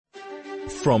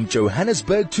From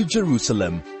Johannesburg to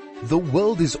Jerusalem, the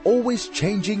world is always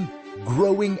changing,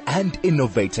 growing and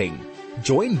innovating.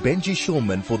 Join Benji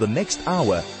Shulman for the next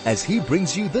hour as he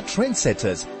brings you the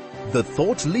trendsetters, the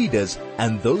thought leaders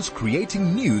and those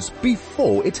creating news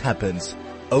before it happens.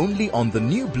 Only on the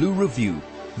New Blue Review,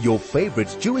 your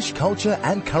favorite Jewish culture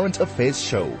and current affairs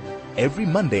show. Every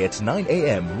Monday at 9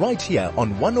 a.m. right here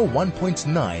on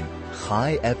 101.9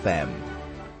 High FM.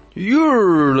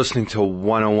 You're listening to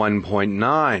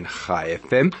 101.9 High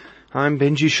FM. I'm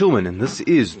Benji Shulman and this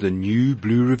is the New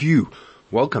Blue Review.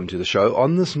 Welcome to the show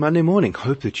on this Monday morning.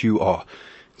 Hope that you are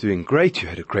doing great. You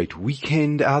had a great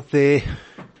weekend out there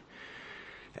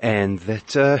and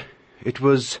that it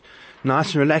was nice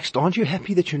and relaxed. Aren't you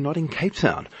happy that you're not in Cape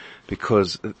Town?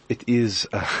 Because it is,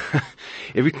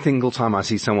 every single time I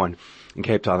see someone in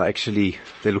Cape Town, they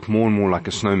look more and more like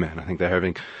a snowman. I think they're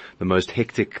having the most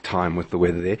hectic time with the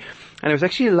weather there. And it was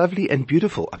actually lovely and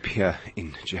beautiful up here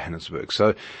in Johannesburg.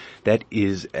 So that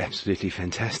is absolutely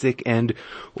fantastic and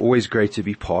always great to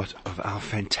be part of our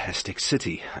fantastic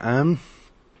city.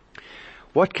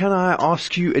 What can I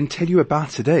ask you and tell you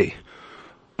about today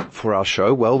for our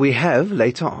show? Well, we have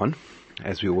later on,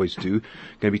 as we always do, going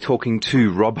to be talking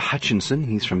to Rob Hutchinson.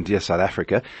 He's from Dear South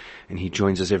Africa and he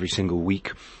joins us every single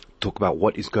week. Talk about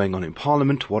what is going on in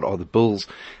Parliament, what are the bills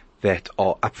that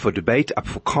are up for debate, up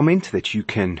for comment, that you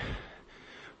can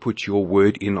put your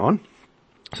word in on.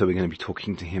 So we're going to be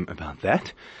talking to him about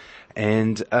that.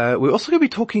 And we're also going to be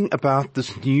talking about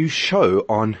this new show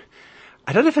on,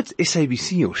 I don't know if it's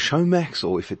SABC or Showmax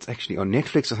or if it's actually on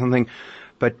Netflix or something,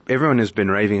 but everyone has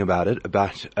been raving about it,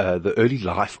 about the early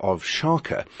life of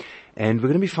Shaka. And we're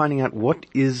going to be finding out what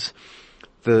is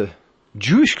the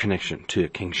Jewish connection to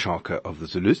King Shaka of the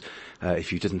Zulus.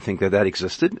 If you didn't think that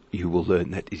existed, you will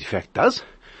learn that it in fact does.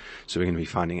 So we're going to be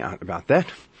finding out about that.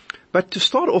 But to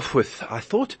start off with, I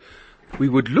thought we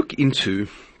would look into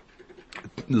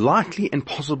likely and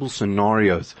possible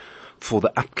scenarios for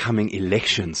the upcoming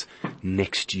elections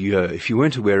next year. If you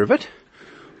weren't aware of it,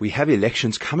 we have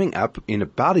elections coming up in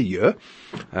about a year.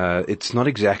 It's not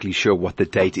exactly sure what the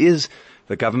date is.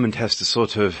 The government has to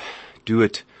sort of do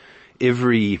it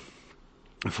every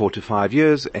 4 to 5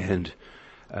 years and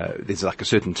there's like a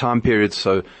certain time period.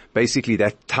 So basically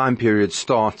that time period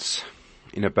starts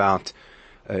in about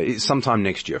sometime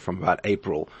next year, from about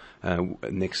April,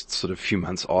 next sort of few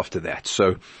months after that.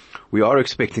 So we are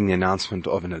expecting the announcement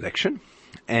of an election,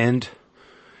 and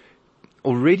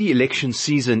already election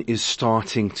season is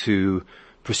starting to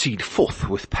proceed forth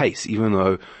with pace, even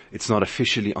though it's not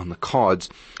officially on the cards.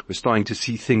 We're starting to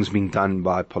see things being done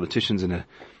by politicians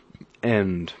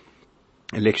and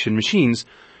election machines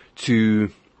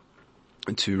to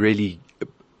really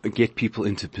get people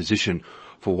into position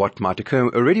for what might occur.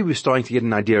 Already we're starting to get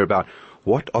an idea about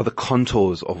what are the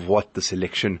contours of what this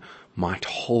election might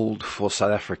hold for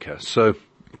South Africa. So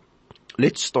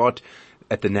let's start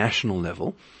at the national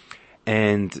level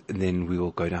and then we will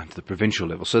go down to the provincial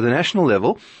level. So the national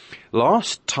level,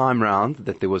 last time round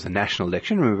that there was a national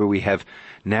election, remember we have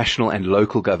national and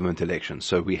local government elections.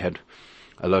 So we had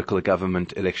a local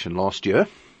government election last year.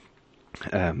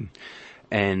 And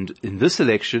in this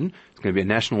election, it's going to be a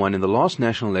national one. In the last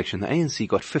national election, the ANC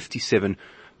got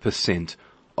 57%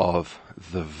 of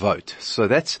the vote. So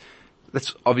that's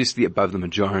obviously above the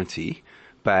majority,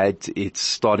 but it's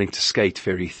starting to skate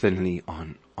very thinly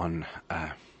on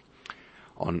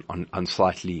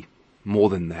slightly more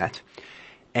than that.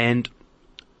 And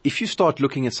if you start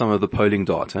looking at some of the polling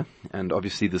data, and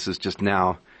obviously this is just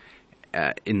now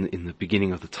in the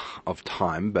beginning of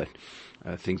time, but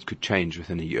things could change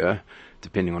within a year,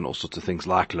 depending on all sorts of things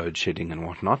like load shedding and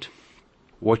whatnot.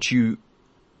 What you're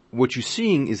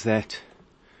seeing is that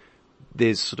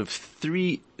there's sort of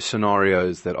three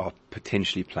scenarios that are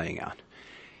potentially playing out.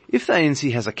 If the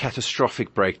ANC has a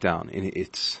catastrophic breakdown in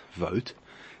its vote,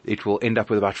 it will end up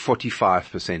with about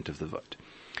 45% of the vote.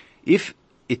 If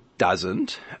it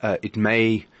doesn't, it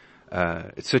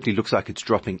certainly looks like it's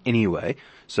dropping anyway,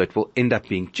 so it will end up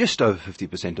being just over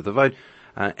 50% of the vote.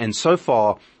 And so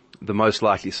far, the most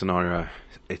likely scenario,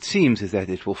 it seems, is that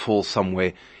it will fall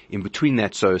somewhere in between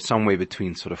that, so somewhere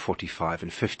between sort of 45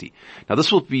 and 50. Now,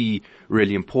 this will be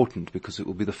really important because it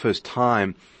will be the first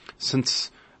time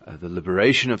since the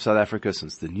liberation of South Africa,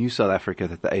 since the new South Africa,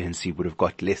 that the ANC would have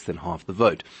got less than half the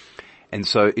vote. And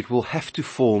so it will have to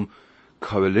form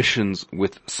coalitions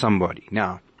with somebody.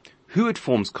 Now, who it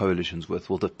forms coalitions with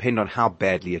will depend on how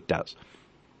badly it does.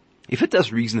 If it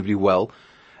does reasonably well,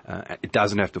 it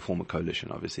doesn't have to form a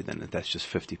coalition, obviously, then that's just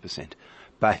 50%.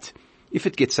 But if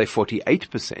it gets, say,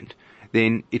 48%,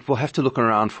 then it will have to look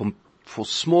around for for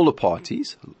smaller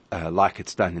parties, like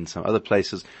it's done in some other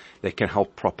places, they can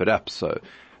help prop it up. So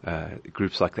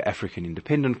groups like the African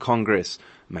Independent Congress,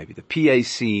 maybe the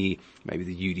PAC, maybe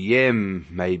the UDM,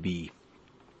 maybe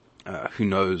who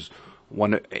knows,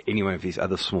 any one of these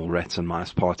other small rats and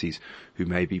mice parties who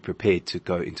may be prepared to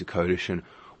go into coalition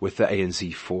with the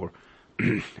ANC for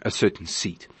a certain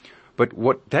seat. But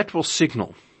what that will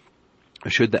signal,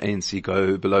 should the ANC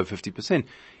go below 50%,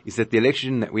 is that the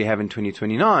election that we have in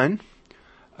 2029,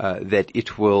 that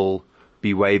it will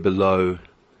be way below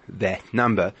that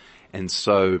number. And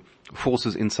so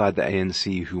forces inside the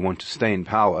ANC who want to stay in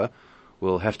power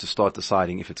will have to start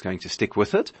deciding if it's going to stick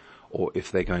with it or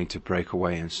if they're going to break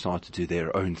away and start to do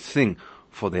their own thing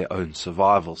for their own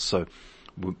survival. So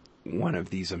one of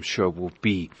these, I'm sure, will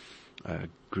be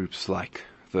groups like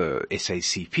the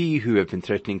SACP, who have been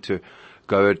threatening to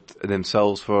go it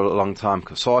themselves for a long time,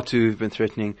 COSATU, who've been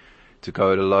threatening to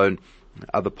go it alone,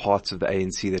 other parts of the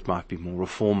ANC that might be more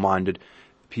reform-minded.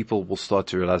 People will start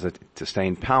to realize that to stay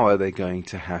in power, they're going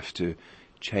to have to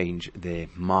change their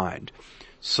mind.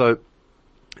 So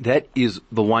that is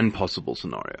the one possible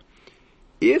scenario.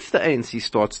 If the ANC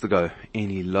starts to go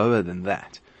any lower than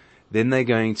that, then they're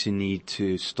going to need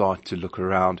to start to look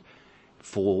around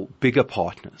for bigger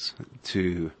partners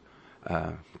to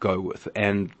go with.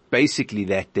 And basically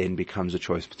that then becomes a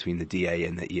choice between the DA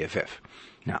and the EFF.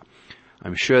 Now,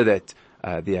 I'm sure that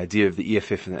the idea of the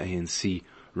EFF and the ANC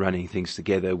running things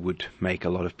together would make a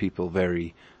lot of people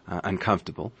very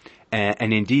uncomfortable.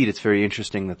 And indeed, it's very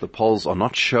interesting that the polls are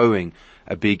not showing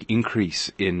a big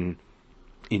increase in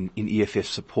EFF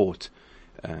support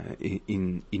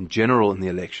in general in the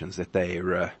elections, that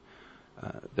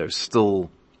they're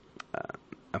still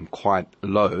quite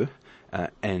low,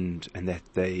 and that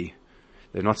they're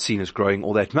not seen as growing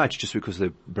all that much just because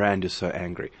their brand is so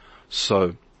angry.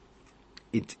 So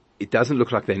it doesn't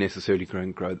look like they're necessarily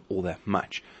going to grow all that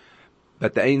much.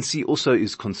 But the ANC also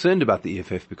is concerned about the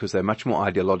EFF because they're much more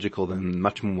ideological than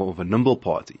much more of a nimble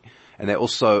party. And they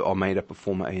also are made up of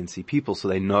former ANC people, so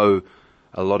they know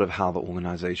a lot of how the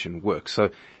organization works. So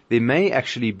there may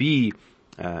actually be,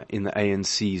 in the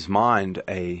ANC's mind,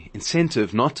 a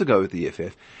incentive not to go with the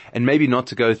EFF, and maybe not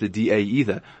to go with the DA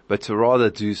either, but to rather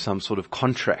do some sort of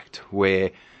contract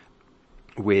where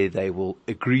they will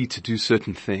agree to do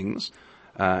certain things,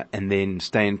 and then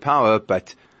stay in power,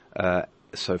 but,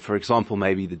 so for example,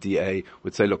 maybe the DA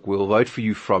would say, look, we'll vote for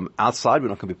you from outside, we're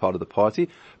not going to be part of the party,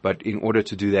 but in order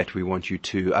to do that, we want you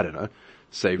to, I don't know,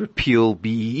 say repeal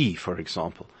BEE, for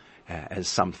example, as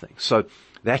something. So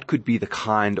that could be the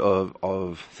kind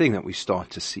of thing that we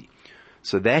start to see.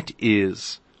 So that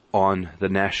is on the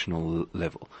national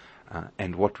level.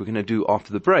 And what we're going to do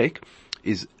after the break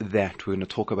is that we're going to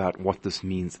talk about what this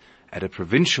means at a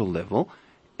provincial level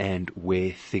and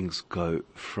where things go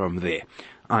from there.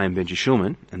 I am Benji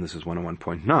Shulman, and this is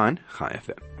 101.9 Chai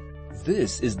FM.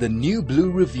 This is the New Blue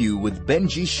Review with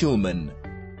Benji Shulman.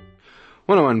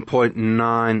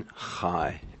 101.9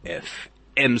 Chai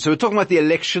FM. So we're talking about the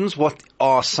elections. What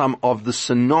are some of the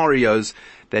scenarios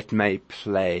that may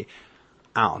play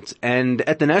out? And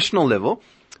at the national level,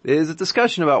 there's a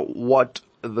discussion about what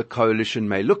the coalition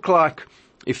may look like,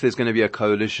 if there's going to be a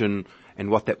coalition, and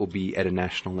what that will be at a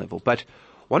national level. But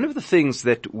one of the things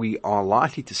that we are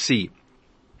likely to see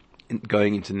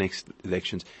going into next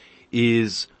elections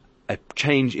is a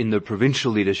change in the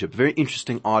provincial leadership. A very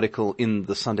interesting article in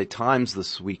the Sunday Times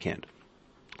this weekend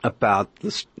about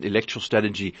this electoral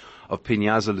strategy of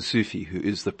Panyaza Lesufi, who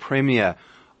is the premier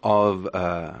of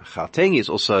Gauteng. He is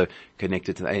also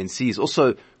connected to the ANC. He's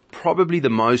also probably the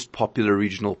most popular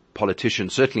regional politician,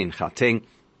 certainly in Gauteng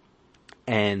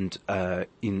and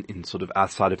in sort of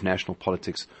outside of national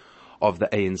politics of the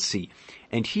ANC.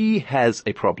 And he has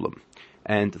a problem.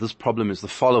 And this problem is the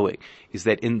following, is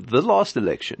that in the last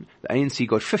election, the ANC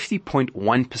got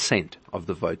 50.1% of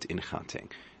the vote in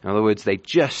Gauteng. In other words, they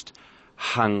just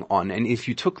hung on. And if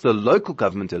you took the local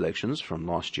government elections from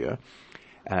last year,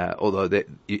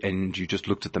 and you just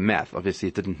looked at the math, obviously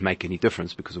it didn't make any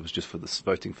difference because it was just for the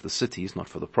voting for the cities, not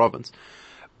for the province.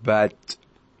 But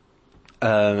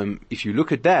if you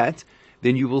look at that,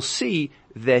 then you will see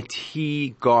that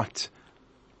he got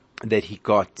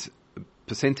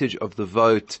percentage of the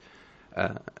vote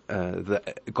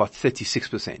got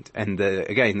 36%, and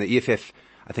the EFF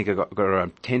I think I got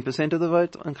around 10% of the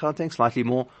vote on Gauteng, slightly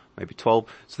more, maybe 12.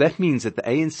 So that means that the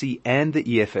ANC and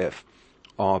the EFF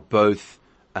are both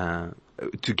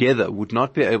together would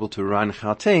not be able to run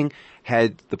Gauteng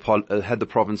had the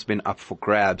province been up for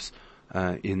grabs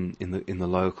in the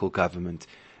local government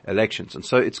elections. And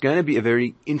so it's going to be a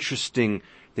very interesting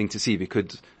thing to see,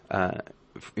 because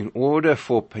in order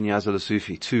for Panyaza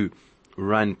Lesufi to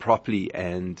run properly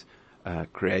and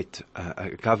create a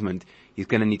government, he's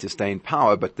going to need to stay in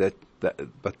power. But the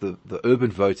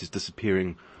urban vote is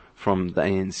disappearing from the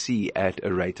ANC at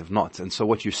a rate of knots. And so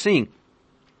what you're seeing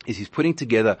is he's putting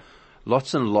together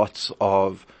lots and lots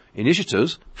of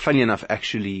initiatives, funny enough,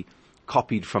 actually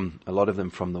copied from a lot of them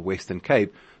from the Western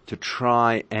Cape, to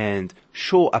try and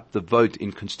shore up the vote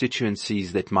in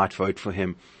constituencies that might vote for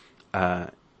him,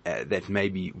 that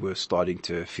maybe were starting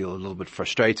to feel a little bit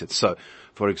frustrated. So,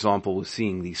 for example, we're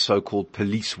seeing these so-called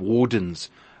police wardens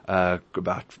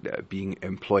being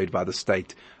employed by the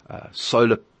state,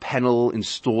 solar panel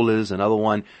installers, another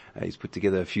one. He's put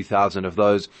together a few thousand of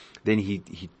those. Then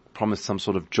he promised some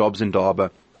sort of jobs in Durban.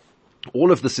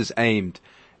 All of this is aimed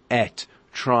at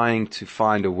trying to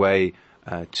find a way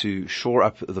to shore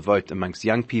up the vote amongst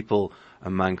young people,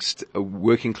 amongst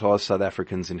working class South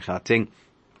Africans in Gauteng,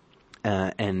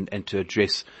 and to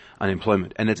address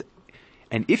unemployment.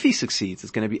 And if he succeeds,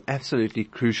 it's going to be absolutely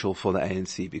crucial for the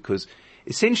ANC, because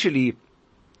essentially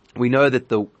we know that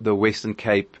the Western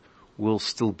Cape will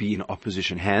still be in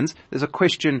opposition hands. There's a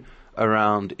question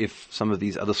around if some of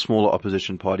these other smaller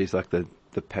opposition parties, like the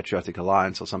Patriotic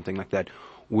Alliance or something like that,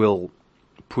 will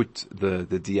put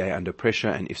the DA under pressure,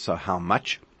 and if so, how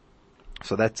much.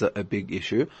 So that's a big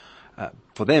issue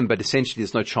for them. But essentially,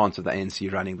 there's no chance of the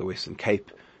ANC running the Western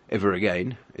Cape ever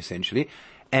again, essentially.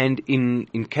 And in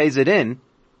KZN,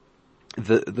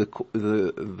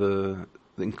 the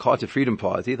Inkatha Freedom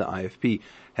Party, the IFP,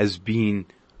 has been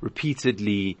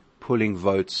repeatedly pulling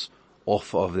votes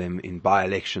off of them in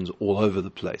by-elections all over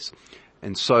the place.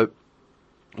 And so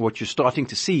what you're starting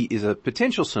to see is a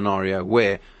potential scenario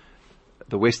where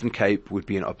the Western Cape would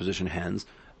be in opposition hands,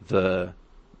 the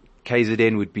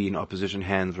KZN would be in opposition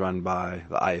hands run by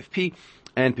the IFP,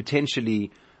 and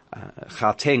potentially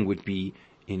Gauteng would be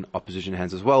in opposition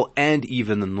hands as well, and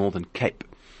even the Northern Cape,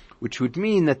 which would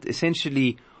mean that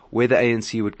essentially where the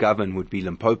ANC would govern would be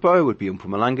Limpopo, would be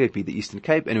Mpumalanga, it would be the Eastern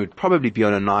Cape, and it would probably be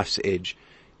on a knife's edge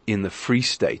in the Free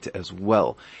State as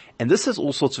well. And this has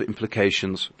all sorts of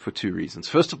implications for two reasons.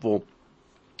 First of all,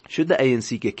 should the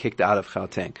ANC get kicked out of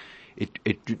Gauteng,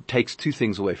 it takes two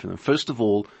things away from them. First of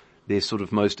all, their sort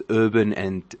of most urban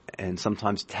and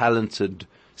sometimes talented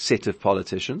set of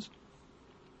politicians,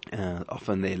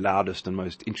 often their loudest and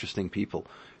most interesting people,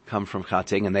 come from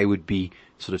Gauteng, and they would be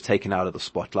sort of taken out of the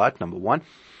spotlight, number one.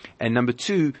 And number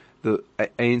two, the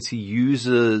ANC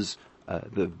uses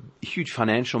the huge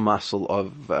financial muscle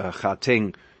of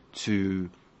Gauteng to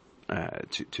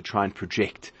try and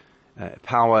project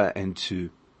power and to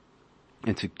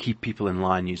keep people in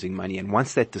line using money. And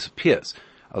once that disappears,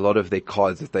 a lot of their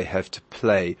cards that they have to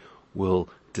play will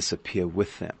disappear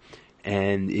with them.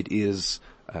 And it is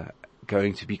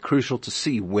going to be crucial to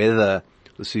see whether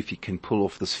Lesufi can pull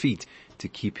off this feat to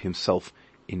keep himself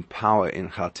in power in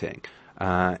Gauteng.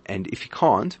 And if he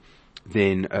can't,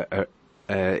 then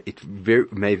it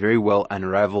may very well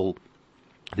unravel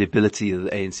the ability of the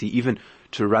ANC even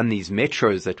to run these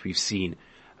metros that we've seen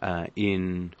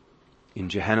in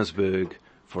Johannesburg,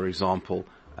 for example.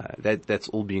 That's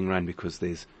all being run because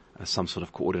there's some sort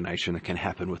of coordination that can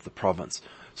happen with the province.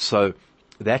 So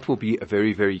that will be a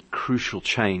very, very crucial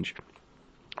change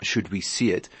should we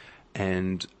see it.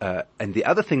 And the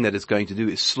other thing that it's going to do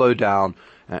is slow down,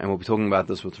 and we'll be talking about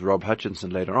this with Rob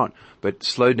Hutchinson later on, but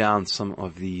slow down some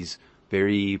of these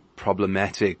very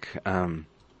problematic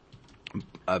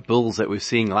bills that we're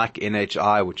seeing, like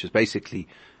NHI, which is basically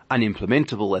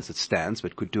unimplementable as it stands,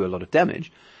 but could do a lot of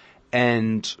damage.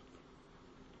 And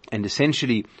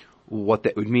essentially what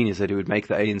that would mean is that it would make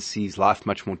the ANC's life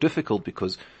much more difficult,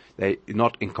 because they're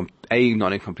not in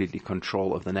completely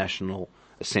control of the National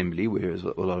Assembly, whereas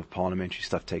a lot of parliamentary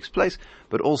stuff takes place,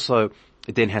 but also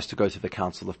it then has to go to the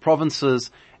Council of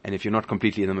Provinces, and if you're not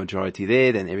completely in the majority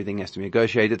there, then everything has to be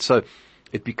negotiated. So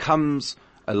it becomes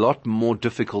a lot more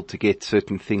difficult to get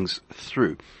certain things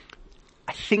through.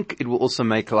 I think it will also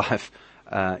make life,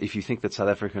 if you think that South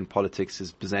African politics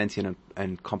is Byzantine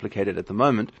and complicated at the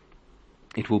moment,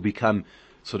 it will become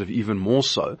sort of even more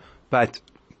so. But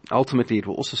ultimately it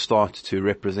will also start to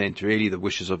represent really the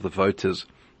wishes of the voters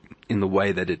in the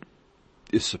way that it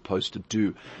is supposed to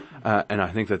do. And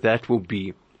I think that will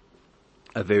be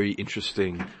a very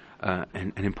interesting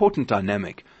and an important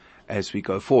dynamic as we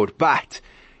go forward. But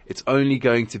it's only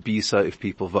going to be so if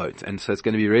people vote. And so it's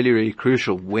going to be really, really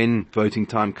crucial when voting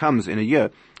time comes in a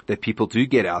year that people do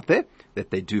get out there, that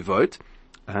they do vote,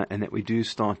 and that we do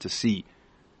start to see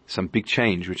some big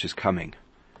change which is coming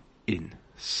in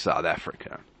South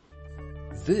Africa.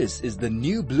 This is the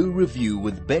New Blue Review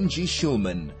with Benji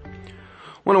Shulman.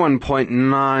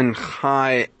 101.9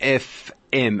 High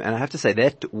M. And I have to say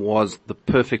that was the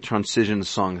perfect transition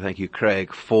song. Thank you,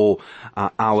 Craig, for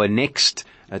our next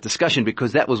discussion,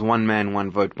 because that was One Man, One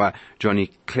Vote by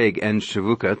Johnny Clegg and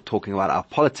Shavuka, talking about our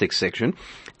politics section,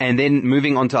 and then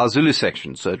moving on to our Zulu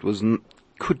section. So it was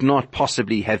could not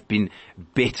possibly have been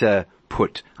better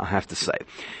put, I have to say.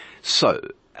 So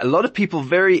a lot of people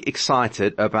very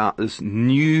excited about this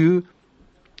new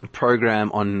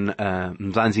program on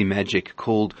Mzansi Magic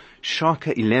called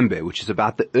Shaka Ilembe, which is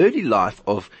about the early life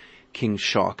of King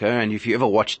Shaka. And if you ever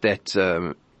watched that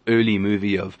early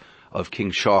movie of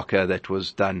King Shaka that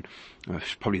was done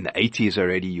probably in the 80s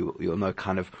already, you'll know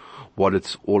kind of what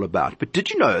it's all about. But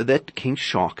did you know that King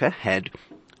Shaka had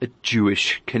a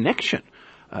Jewish connection?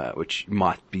 Which you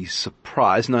might be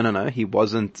surprised. No. He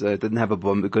wasn't,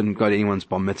 couldn't got anyone's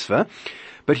bar mitzvah.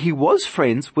 But he was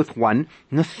friends with one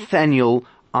Nathaniel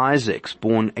Isaacs,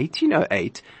 born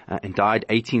 1808 and died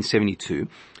 1872.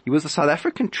 He was a South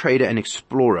African trader and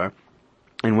explorer,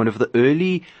 and one of the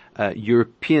early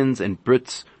Europeans and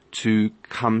Brits to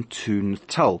come to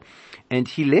Natal. And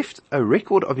he left a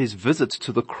record of his visits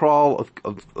to the kraal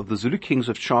of the Zulu kings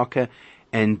of Shaka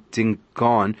and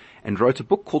Dingaan, and wrote a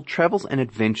book called Travels and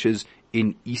Adventures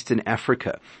in Eastern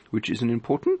Africa, which is an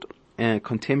important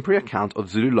contemporary account of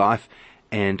Zulu life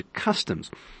and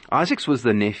customs. Isaacs was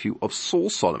the nephew of Saul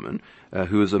Solomon,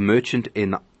 who was a merchant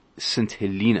in St.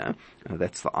 Helena,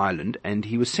 that's the island, and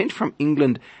he was sent from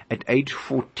England at age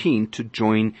 14 to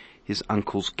join his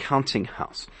uncle's counting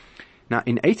house. Now,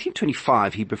 in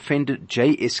 1825, he befriended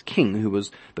J.S. King, who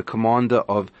was the commander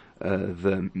of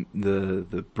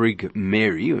the brig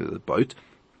Mary, or the boat,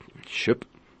 ship,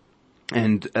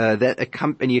 and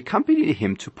he accompanied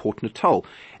him to Port Natal,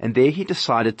 and there he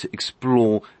decided to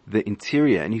explore the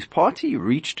interior, and his party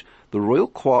reached the Royal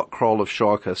Kraal of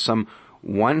Shaka, some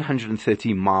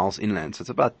 130 miles inland, so it's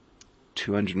about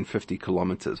 250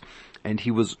 kilometers, and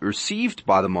he was received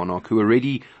by the monarch, who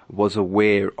already was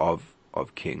aware of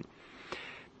King.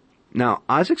 Now,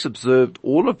 Isaacs observed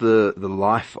all of the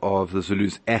life of the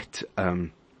Zulus at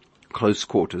close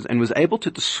quarters, and was able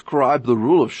to describe the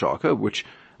rule of Shaka, which,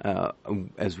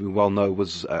 as we well know,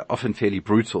 was often fairly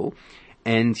brutal.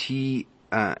 And he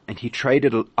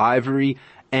traded ivory,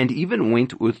 and even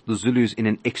went with the Zulus in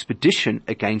an expedition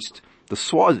against the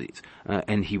Swazis.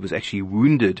 And he was actually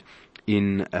wounded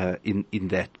in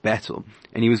that battle.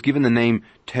 And he was given the name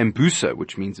Tambusa,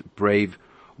 which means brave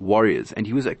warriors, and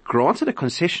he was granted a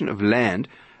concession of land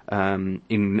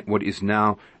in what is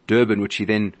now Durban, which he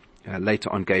then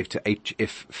later on gave to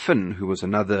H.F. Finn, who was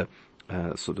another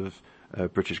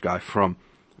British guy from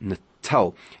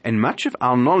Natal. And much of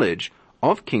our knowledge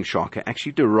of King Shaka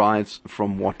actually derives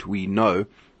from what we know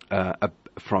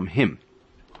from him,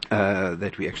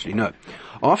 that we actually know.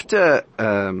 After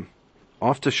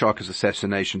Shaka's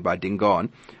assassination by Dingaan,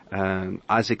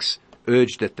 Isaacs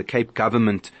urged that the Cape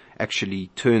government actually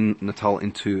turn Natal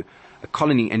into a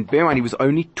colony, and bear in mind he was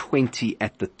only 20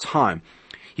 at the time.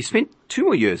 He spent 2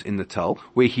 more years in Natal,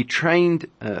 where he trained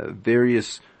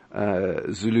various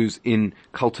Zulus in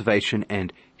cultivation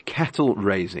and cattle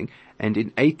raising, and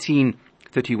in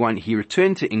 1831 he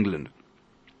returned to England,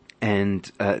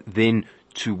 and then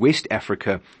to West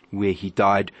Africa, where he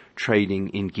died trading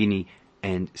in Guinea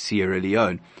and Sierra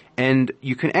Leone. And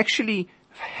you can actually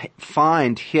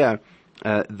find here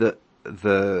the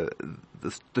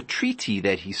treaty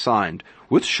that he signed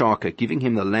with Shaka, giving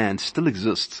him the land, still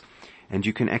exists, and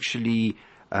you can actually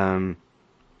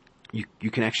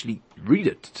you can actually read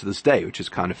it to this day, which is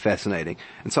kind of fascinating.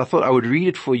 And so I thought I would read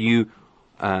it for you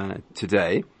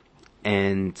today,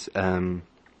 and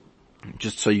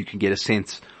just so you can get a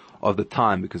sense of the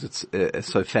time, because it's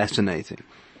so fascinating.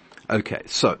 Okay,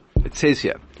 so it says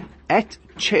here, at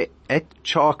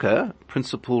Chaka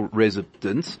principal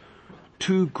residence,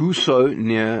 to Guso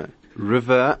near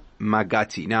River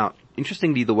Magati. Now,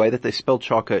 interestingly, the way that they spell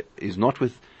Chaka is not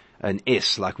with an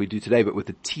S like we do today, but with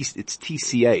a T, it's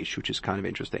TCH, which is kind of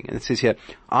interesting. And it says here,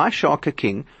 I, Shaka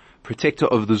King, protector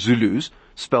of the Zulus,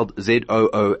 spelled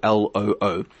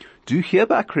Zooloo, do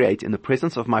hereby create in the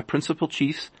presence of my principal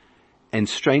chiefs and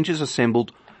strangers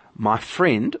assembled, my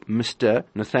friend, Mr.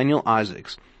 Nathaniel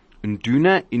Isaacs,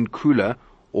 Nduna Inkula,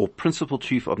 or principal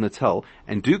chief of Natal,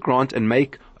 and do grant and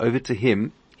make over to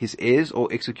him, his heirs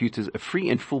or executors, a free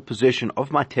and full possession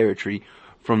of my territory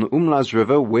from the Umlaas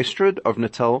River westward of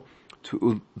Natal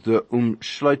to the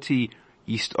Umshloti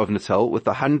east of Natal, with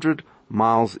 100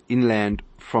 miles inland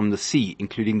from the sea,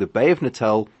 including the Bay of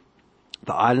Natal,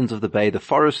 the islands of the bay, the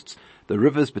forests, the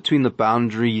rivers between the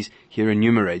boundaries here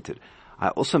enumerated. I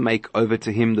also make over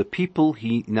to him the people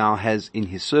he now has in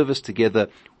his service, together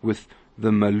with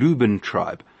the Maluban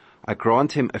tribe, I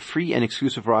grant him a free and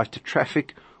exclusive right to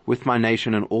traffic with my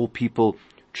nation and all people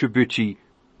tributary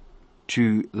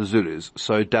to the Zulus.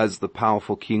 So does the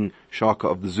powerful King Shaka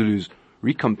of the Zulus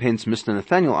recompense Mr.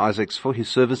 Nathaniel Isaacs for his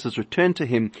services returned to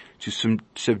him to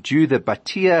subdue the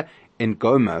Batia and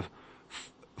Goma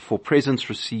for presents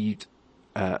received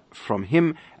from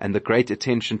him and the great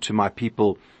attention to my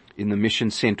people in the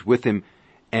mission sent with him,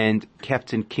 and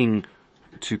Captain King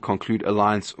to conclude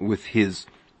alliance with his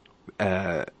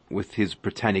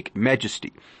Britannic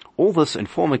Majesty. All this and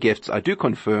former gifts I do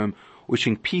confirm,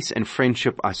 wishing peace and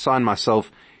friendship. I sign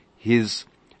myself his,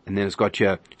 and then it's got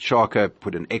here, Shaka,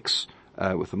 put an X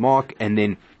with a mark, and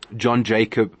then John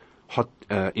Jacob,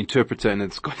 interpreter, and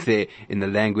it's got there in the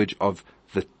language of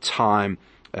the time.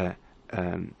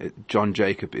 John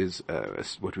Jacob is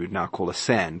what we would now call a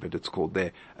San, but it's called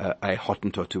there a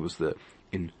Hottentot, who was the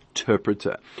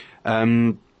interpreter.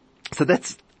 So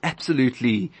that's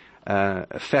absolutely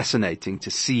fascinating to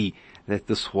see that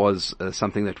this was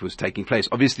something that was taking place.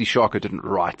 Obviously, Shaka didn't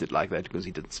write it like that because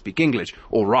he didn't speak English,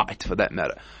 or write for that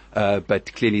matter.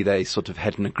 But clearly they sort of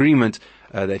had an agreement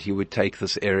that he would take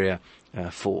this area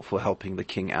for helping the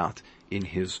king out in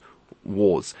his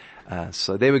wars.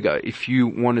 So there we go. If you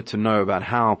wanted to know about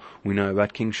how we know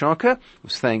about King Shaka, it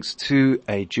was thanks to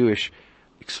a Jewish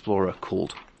explorer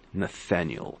called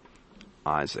Nathaniel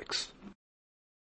Isaacs.